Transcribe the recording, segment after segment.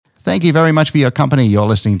Thank you very much for your company. You're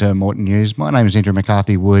listening to Morton News. My name is Andrew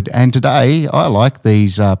McCarthy-Wood, and today I like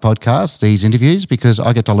these podcasts, these interviews, because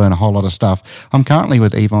I get to learn a whole lot of stuff. I'm currently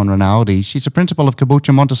with Yvonne Rinaldi. She's a principal of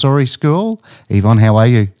Caboolture Montessori School. Yvonne, how are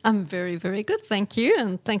you? I'm very, very good, thank you,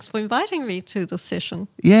 and thanks for inviting me to this session.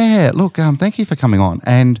 Yeah, look, thank you for coming on,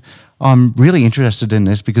 and I'm really interested in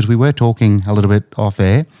this because we were talking a little bit off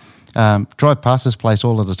air. Drive past this place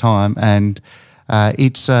all of the time, and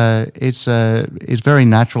it's very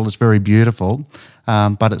natural, it's very beautiful,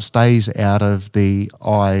 but it stays out of the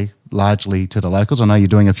eye largely to the locals. I know you're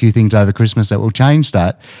doing a few things over Christmas that will change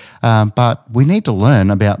that, but we need to learn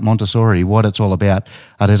about Montessori, what it's all about.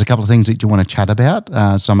 There's a couple of things that you want to chat about,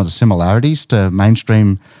 some of the similarities to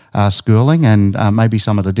mainstream schooling and maybe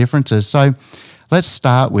some of the differences. So let's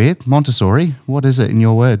start with Montessori. What is it in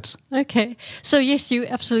your words? Okay. So yes, you're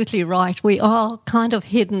absolutely right. We are kind of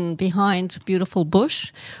hidden behind beautiful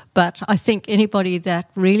bush, but I think anybody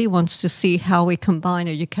that really wants to see how we combine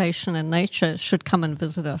education and nature should come and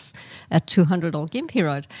visit us at 200 Old Gympie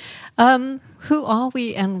Road. Who are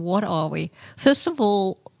we and what are we? First of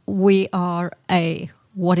all, we are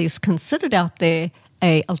what is considered out there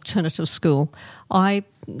a alternative school. I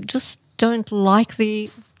just don't like the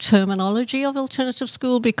terminology of alternative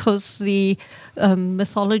school because the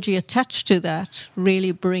mythology attached to that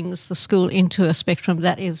really brings the school into a spectrum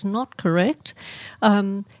that is not correct.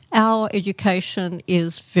 Our education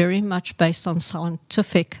is very much based on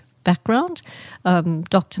scientific background.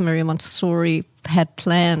 Dr. Mary Montessori had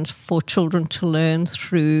planned for children to learn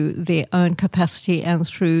through their own capacity and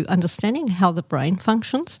through understanding how the brain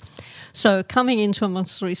functions. So coming into a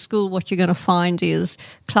Montessori school, what you're going to find is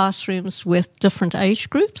classrooms with different age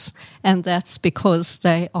groups, and that's because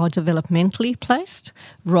they are developmentally placed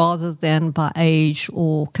rather than by age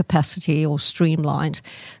or capacity or streamlined.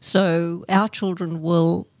 So our children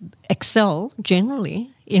will excel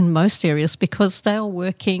generally in most areas because they are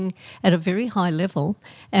working at a very high level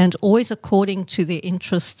and always according to their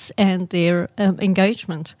interests and their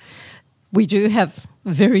engagement. We do have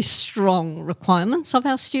very strong requirements of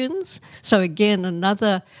our students. So again,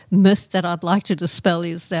 another myth that I'd like to dispel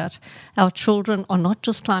is that our children are not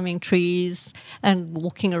just climbing trees and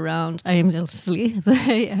walking around aimlessly.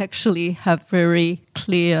 They actually have very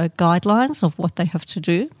clear guidelines of what they have to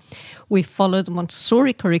do. We follow the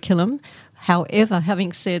Montessori curriculum. However,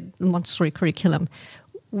 having said the Montessori curriculum,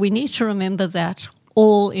 we need to remember that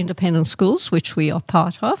all independent schools, which we are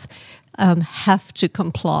part of, have to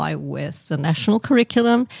comply with the national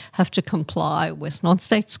curriculum, have to comply with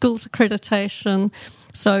non-state schools accreditation.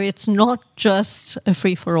 So it's not just a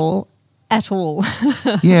free-for-all at all.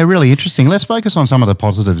 Yeah, really interesting. Let's focus on some of the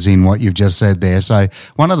positives in what you've just said there. So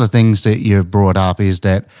one of the things that you've brought up is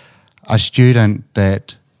that a student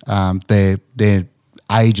that their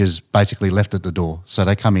age is basically left at the door. So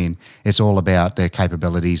they come in, it's all about their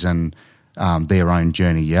capabilities and their own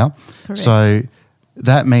journey, yeah? Correct. So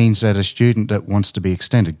that means that a student that wants to be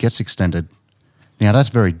extended gets extended. Now, that's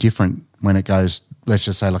very different when it goes, let's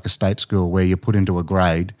just say like a state school where you're put into a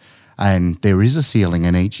grade and there is a ceiling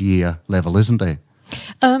in each year level, isn't there?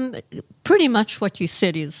 Pretty much what you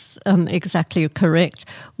said is exactly correct.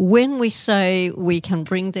 When we say we can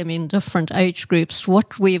bring them in different age groups,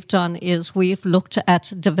 what we've done is we've looked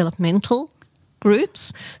at developmental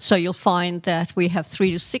groups. So you'll find that we have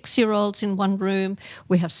 3 to 6 year olds in one room,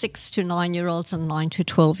 we have 6 to 9 year olds and 9 to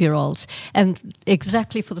 12 year olds. And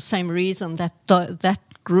exactly for the same reason that that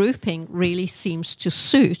grouping really seems to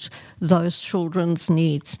suit those children's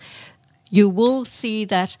needs. You will see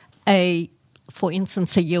that for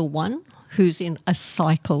instance, a year one who's in a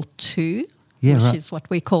cycle 2, which is what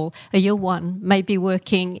we call a year 1, may be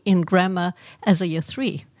working in grammar as a year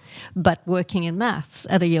 3. But working in maths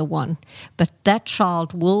at a year 1. But that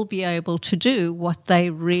child will be able to do what they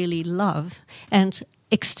really love and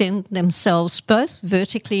extend themselves both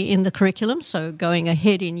vertically in the curriculum, so going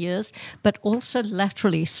ahead in years, but also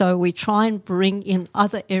laterally. So we try and bring in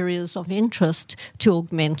other areas of interest to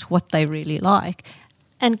augment what they really like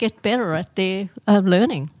and get better at their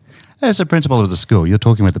learning. As a principal of the school, you're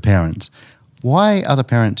talking with the parents. Why are the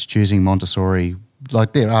parents choosing Montessori?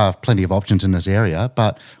 Like, there are plenty of options in this area,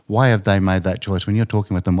 but why have they made that choice? When you're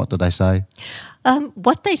talking with them, what do they say?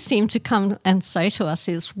 What they seem to come and say to us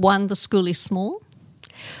is, 1, the school is small.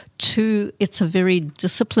 2, it's a very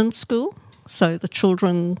disciplined school. So the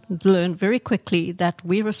children learn very quickly that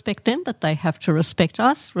we respect them, but they have to respect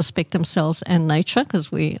us, respect themselves and nature,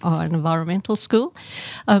 because we are an environmental school.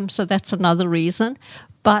 So that's another reason.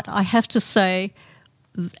 But I have to say,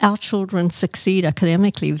 our children succeed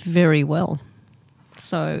academically very well.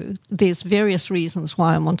 So there's various reasons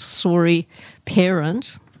why a Montessori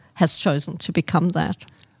parent has chosen to become that.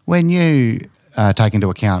 When you take into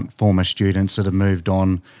account former students that have moved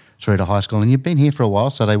on through to high school, and you've been here for a while,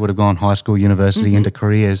 so they would have gone high school, university, into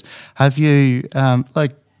careers. Have you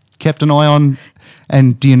kept an eye on,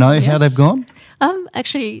 and do you know how they've gone?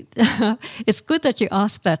 Actually, it's good that you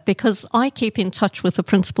ask that, because I keep in touch with the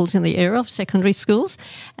principals in the area of secondary schools,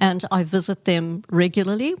 and I visit them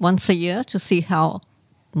regularly once a year to see how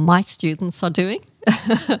my students are doing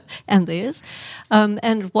and theirs.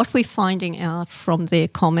 And what we're finding out from their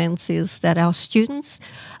comments is that our students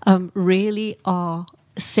really are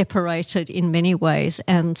separated in many ways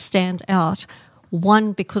and stand out.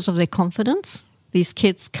 One, because of their confidence. These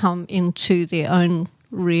kids come into their own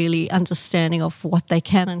really understanding of what they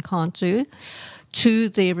can and can't do. 2,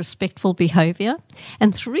 their respectful behaviour.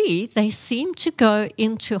 And 3, they seem to go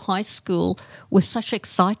into high school with such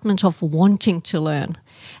excitement of wanting to learn.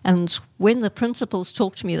 And when the principals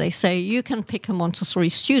talk to me, they say, you can pick a Montessori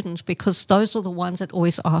student because those are the ones that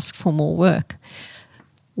always ask for more work.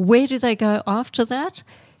 Where do they go after that?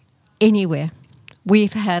 Anywhere.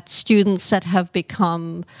 We've had students that have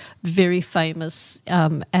become very famous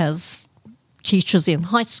as teachers in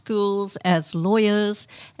high schools, as lawyers,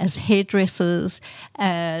 as hairdressers,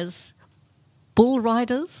 as bull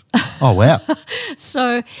riders. Oh, wow.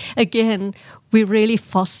 So, again, we really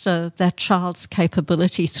foster that child's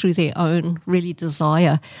capability through their own really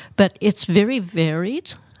desire. But it's very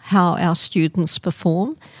varied how our students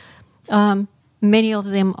perform. Many of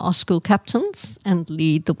them are school captains and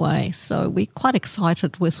lead the way. So we're quite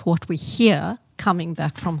excited with what we hear coming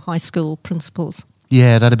back from high school principals.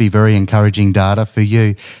 Yeah, that'd be very encouraging data for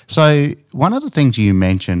you. So one of the things you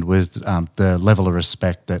mentioned was the level of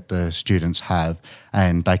respect that the students have,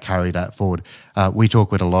 and they carry that forward. We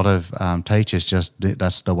talk with a lot of teachers, just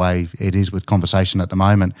that's the way it is with conversation at the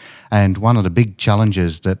moment. And one of the big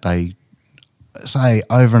challenges that they say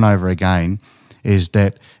over and over again is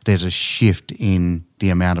that there's a shift in the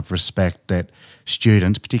amount of respect that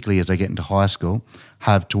students, particularly as they get into high school,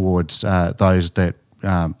 have towards those that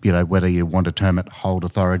whether you want to term it hold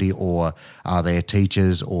authority or are their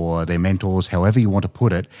teachers or their mentors, however you want to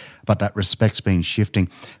put it, but that respect's been shifting.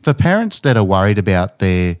 For parents that are worried about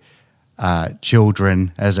their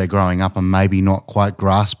children as they're growing up and maybe not quite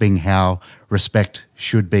grasping how respect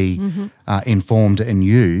should be informed and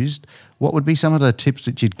used, what would be some of the tips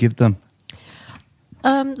that you'd give them?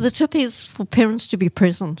 The tip is for parents to be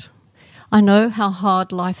present. I know how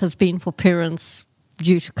hard life has been for parents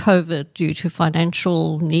due to COVID, due to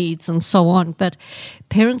financial needs and so on, but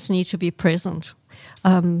parents need to be present.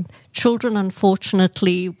 Children,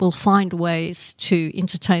 unfortunately, will find ways to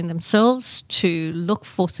entertain themselves, to look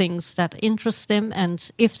for things that interest them, and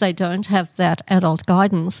if they don't have that adult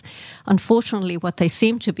guidance, unfortunately what they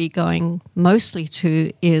seem to be going mostly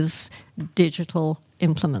to is digital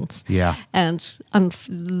implements. Yeah. And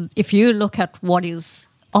if you look at what is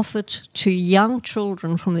offered to young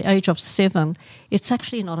children from the age of 7, it's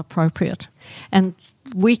actually not appropriate. And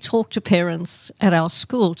we talk to parents at our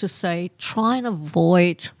school to say, try and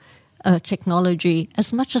avoid technology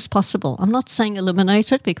as much as possible. I'm not saying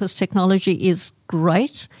eliminate it, because technology is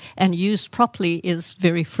great and used properly is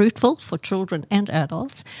very fruitful for children and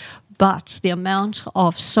adults. But the amount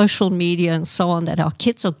of social media and so on that our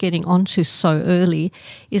kids are getting onto so early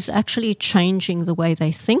is actually changing the way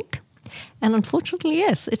they think. And unfortunately,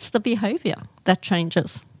 yes, it's the behaviour that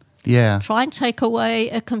changes. Yeah. Try and take away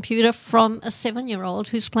a computer from a 7-year-old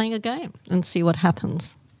who's playing a game and see what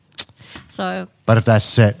happens. So, but if that's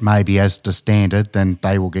set maybe as the standard, then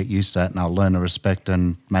they will get used to that and they'll learn the respect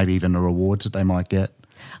and maybe even the rewards that they might get.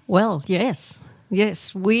 Well, yes.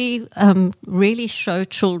 Yes, we really show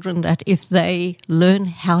children that if they learn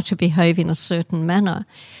how to behave in a certain manner,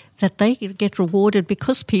 that they get rewarded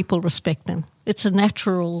because people respect them. It's a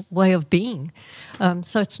natural way of being.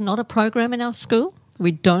 So it's not a program in our school.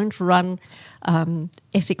 We don't run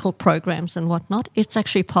ethical programs and whatnot. It's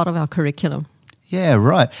actually part of our curriculum. Yeah,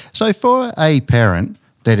 right. So for a parent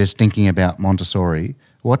that is thinking about Montessori,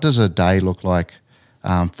 what does a day look like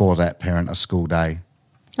for that parent, a school day?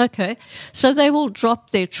 Okay, so they will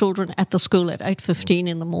drop their children at the school at 8:15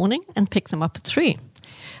 in the morning and pick them up at 3.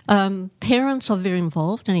 Parents are very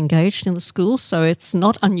involved and engaged in the school, so it's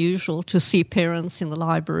not unusual to see parents in the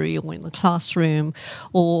library or in the classroom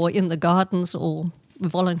or in the gardens or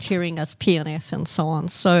volunteering as PNF and so on.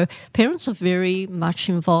 So parents are very much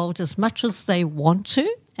involved as much as they want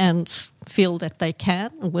to and feel that they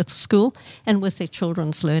can with school and with their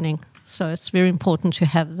children's learning. So it's very important to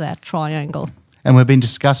have that triangle. And we've been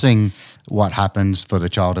discussing what happens for the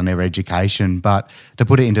child and their education, but to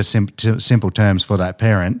put it into simple terms for that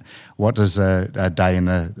parent, what does a day in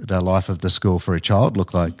the life of the school for a child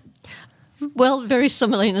look like? Well, very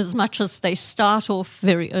similar in as much as they start off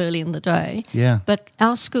very early in the day. Yeah. But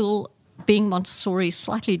our school, being Montessori, is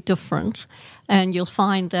slightly different, and you'll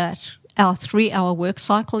find that our 3-hour work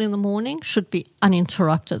cycle in the morning should be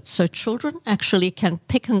uninterrupted. So children actually can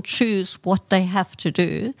pick and choose what they have to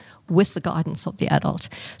do with the guidance of the adult.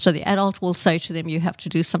 So the adult will say to them, you have to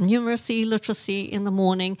do some numeracy, literacy in the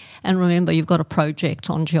morning, and remember you've got a project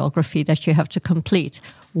on geography that you have to complete.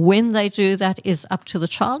 When they do that is up to the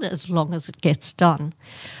child as long as it gets done.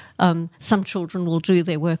 Some children will do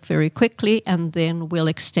their work very quickly and then we'll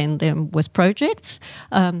extend them with projects.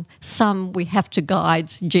 Some we have to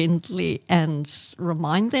guide gently and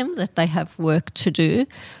remind them that they have work to do.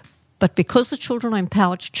 But because the children are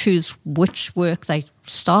empowered to choose which work they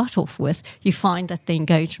start off with, you find that the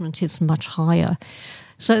engagement is much higher.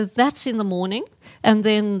 So that's in the morning, and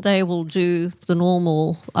then they will do the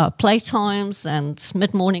normal playtimes and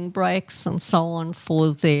mid-morning breaks and so on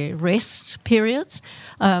for their rest periods.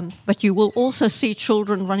 But you will also see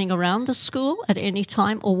children running around the school at any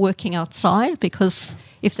time or working outside, because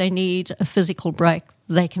if they need a physical break,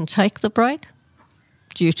 they can take the break.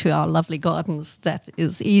 Due to our lovely gardens, that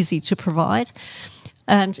is easy to provide.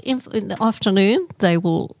 And in the afternoon, they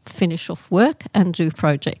will finish off work and do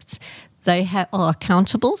projects. They are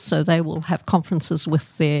accountable, so they will have conferences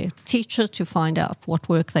with their teacher to find out what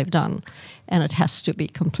work they've done, and it has to be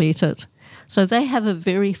completed. So they have a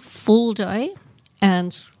very full day,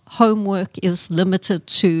 and homework is limited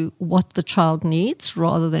to what the child needs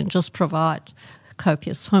rather than just provide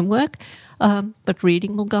copious homework. But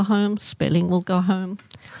reading will go home, spelling will go home.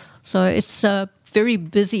 So it's a very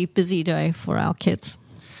busy, busy day for our kids.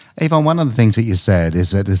 Yvonne, one of the things that you said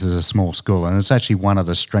is that this is a small school, and it's actually one of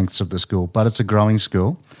the strengths of the school, but it's a growing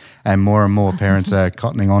school, and more parents are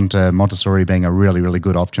cottoning on to Montessori being a really, really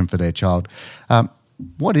good option for their child.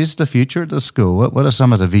 What is the future of the school? What are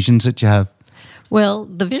some of the visions that you have? Well,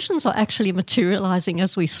 the visions are actually materialising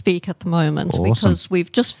as we speak at the moment. Awesome. Because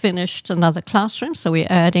we've just finished another classroom, so we're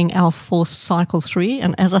adding our 4th cycle 3.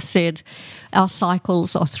 And as I said, our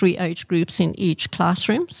cycles are 3 age groups in each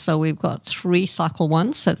classroom. So we've got 3 cycle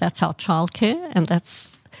 1s, so that's our childcare, and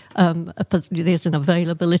that's there's an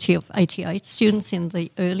availability of 88 students in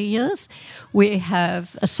the early years. We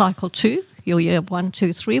have a cycle 2, your year 1,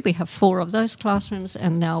 2, 3. We have 4 of those classrooms,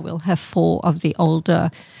 and now we'll have 4 of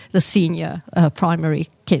the senior primary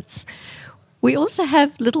kids. We also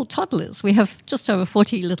have little toddlers. We have just over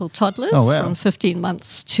 40 little toddlers from 15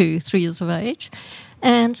 months to 3 years of age,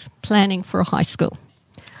 and planning for a high school.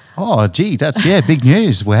 Oh, gee, that's, big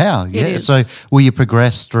news. Wow. Yeah. It is. So will you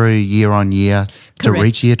progress through year on year to Correct.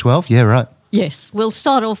 reach year 12? Yeah, right. Yes. We'll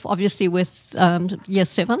start off, obviously, with year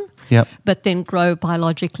 7. Yep. But then grow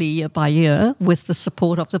biologically year by year with the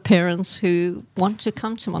support of the parents who want to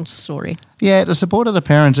come to Montessori. Yeah, the support of the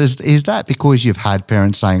parents, is that because you've had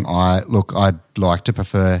parents saying, I'd like to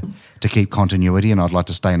prefer to keep continuity and I'd like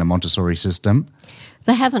to stay in a Montessori system?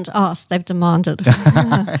 They haven't asked, they've demanded.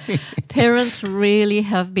 Parents really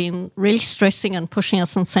have been really stressing and pushing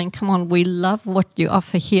us and saying, come on, we love what you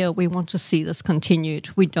offer here. We want to see this continued.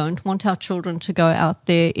 We don't want our children to go out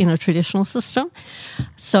there in a traditional system.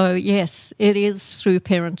 So, yes, it is through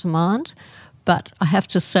parent demand. But I have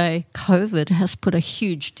to say, COVID has put a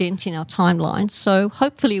huge dent in our timeline. So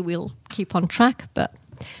hopefully we'll keep on track, but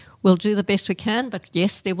we'll do the best we can. But,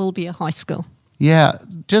 yes, there will be a high school. Yeah,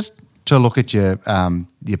 just to look at your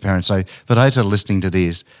parents. So for those that are listening to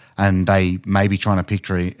this and they may be trying to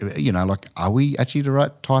picture, are we actually the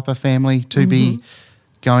right type of family to be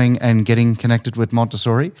going and getting connected with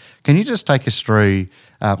Montessori? Can you just take us through,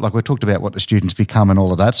 we talked about what the students become and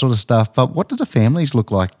all of that sort of stuff, but what do the families look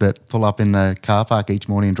like that pull up in the car park each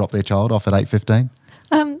morning and drop their child off at 8:15?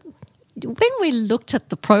 When we looked at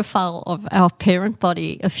the profile of our parent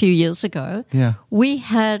body a few years ago, we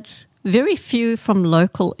had very few from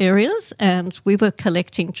local areas, and we were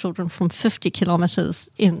collecting children from 50 kilometres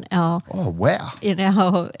in our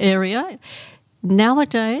area.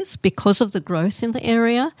 Nowadays, because of the growth in the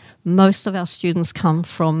area, most of our students come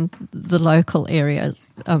from the local area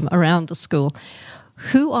around the school.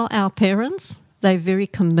 Who are our parents? They're very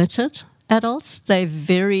committed adults. They're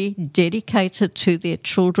very dedicated to their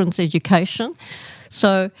children's education.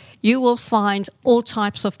 So you will find all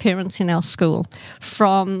types of parents in our school,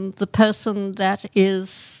 from the person that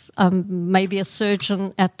is maybe a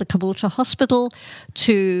surgeon at the Caboolture Hospital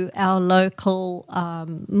to our local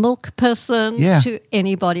milk person to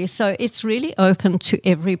anybody. So it's really open to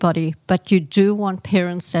everybody, but you do want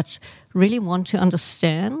parents that really want to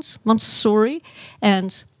understand Montessori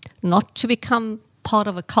and not to become part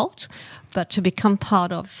of a cult, but to become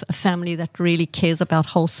part of a family that really cares about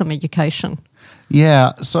wholesome education.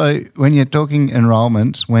 Yeah. So when you're talking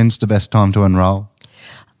enrolments, when's the best time to enrol?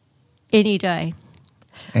 Any day.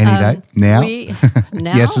 Any day? Now?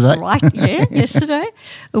 Now? Yesterday? Right, yeah, yesterday.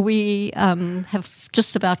 We have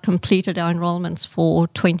just about completed our enrolments for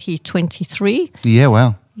 2023. Yeah,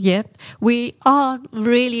 wow. Yeah. We are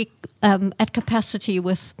really at capacity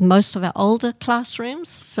with most of our older classrooms,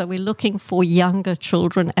 so we're looking for younger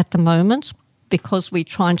children at the moment because we're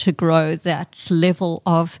trying to grow that level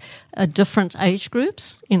of different age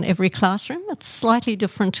groups in every classroom. It's slightly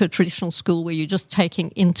different to a traditional school where you're just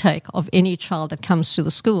taking intake of any child that comes to the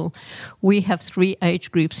school. We have 3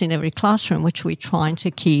 age groups in every classroom, which we're trying to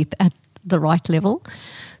keep at the right level.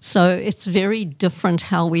 So it's very different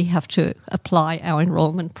how we have to apply our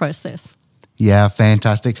enrolment process. Yeah,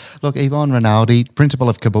 fantastic. Look, Yvonne Rinaldi, Principal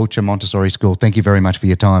of Caboolture Montessori School, thank you very much for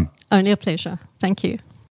your time. Only a pleasure. Thank you.